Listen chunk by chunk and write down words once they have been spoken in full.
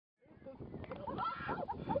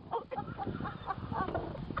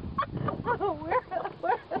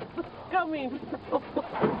coming.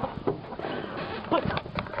 What's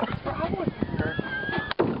wrong with her?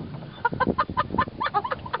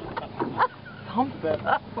 Something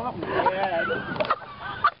bad.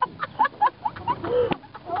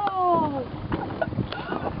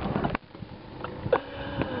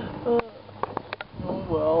 Oh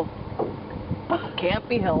well. Can't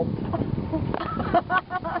be helped.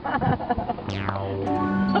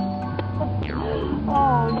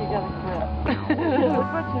 Oh, you gotta quit. Look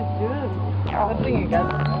what you're doing. Good thing you got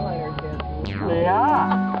the highlighter, kid. Yeah.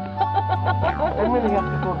 I'm gonna have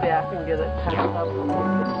to go back and get it touched up.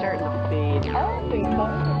 It's starting to fade. I don't think so.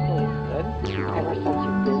 It's good. Ever since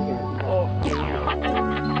you've been here. Oh.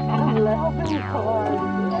 I'm laughing hard.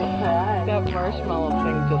 That marshmallow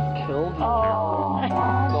thing just killed me. Oh.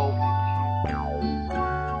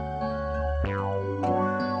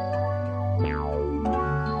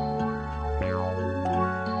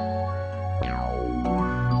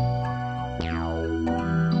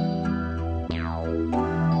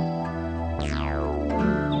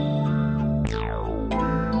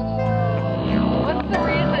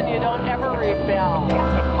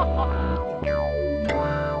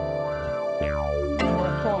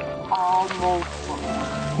 So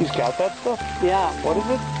he's got that stuff? Yeah. What is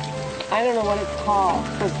it? I don't know what it's called,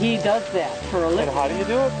 but he does that for a living. And how do you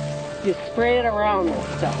do it? You spray it around this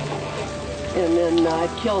stuff, and then it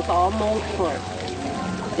kills all mold spores,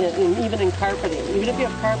 and even in carpeting. Even if you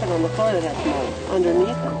have carpet on the floor that has mold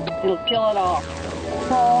underneath it, it'll kill it all.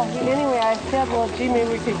 So anyway, I said, well, gee, maybe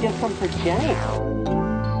we could get some for Jenny.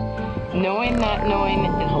 Knowing not knowing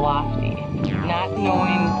is lofty. Not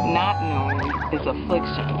knowing is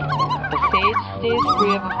affliction. The sage stays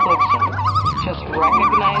free of affliction. Just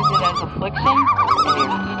recognize it as affliction,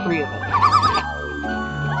 and you're free of it.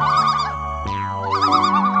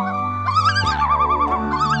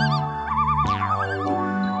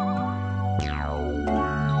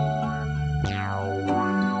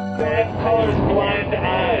 Five colors blind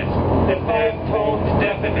eyes, the five tones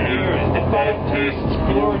deafen ears, the five tastes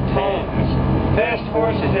blur tongues. Fast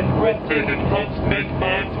horses and breathtaking hunts make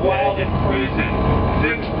minds wild and crazy.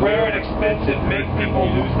 Things rare and expensive make people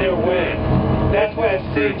lose their way. That's why a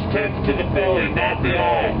sage tends to the belly, not the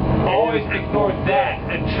eye. Always ignores that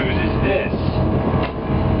and chooses this.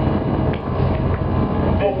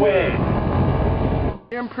 Away.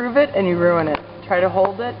 You improve it and you ruin it. Try to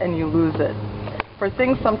hold it and you lose it. For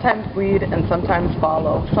things sometimes bleed and sometimes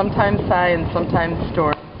follow. Sometimes sigh and sometimes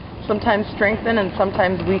storm. Sometimes strengthen and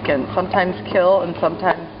sometimes weaken. Sometimes kill and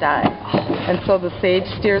sometimes die. And so the sage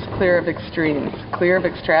steers clear of extremes, clear of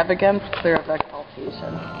extravagance, clear of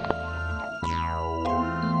exaltation.